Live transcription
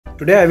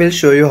Today I will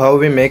show you how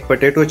we make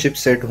potato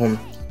chips at home.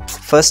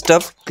 First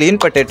up, clean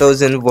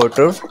potatoes in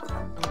water.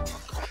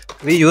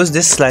 We use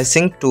this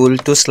slicing tool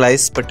to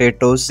slice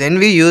potatoes. Then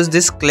we use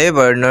this clay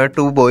burner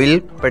to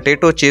boil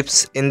potato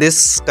chips in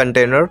this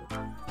container.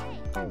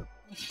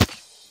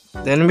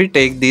 Then we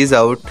take these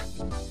out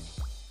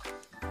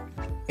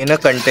in a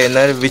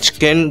container which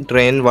can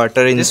drain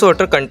water in. This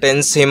water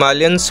contains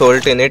Himalayan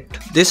salt in it.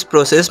 This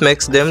process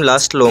makes them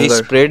last longer.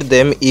 We spread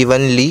them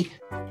evenly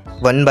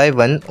one by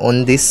one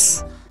on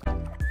this.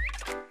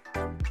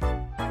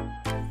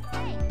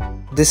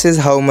 This is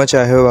how much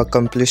I have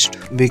accomplished.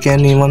 We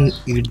can even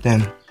eat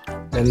them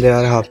when they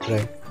are half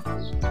dry.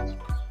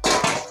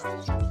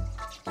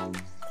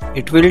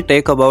 It will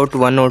take about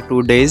 1 or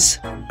 2 days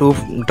to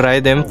dry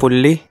them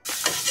fully.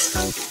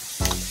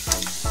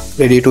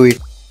 Ready to eat.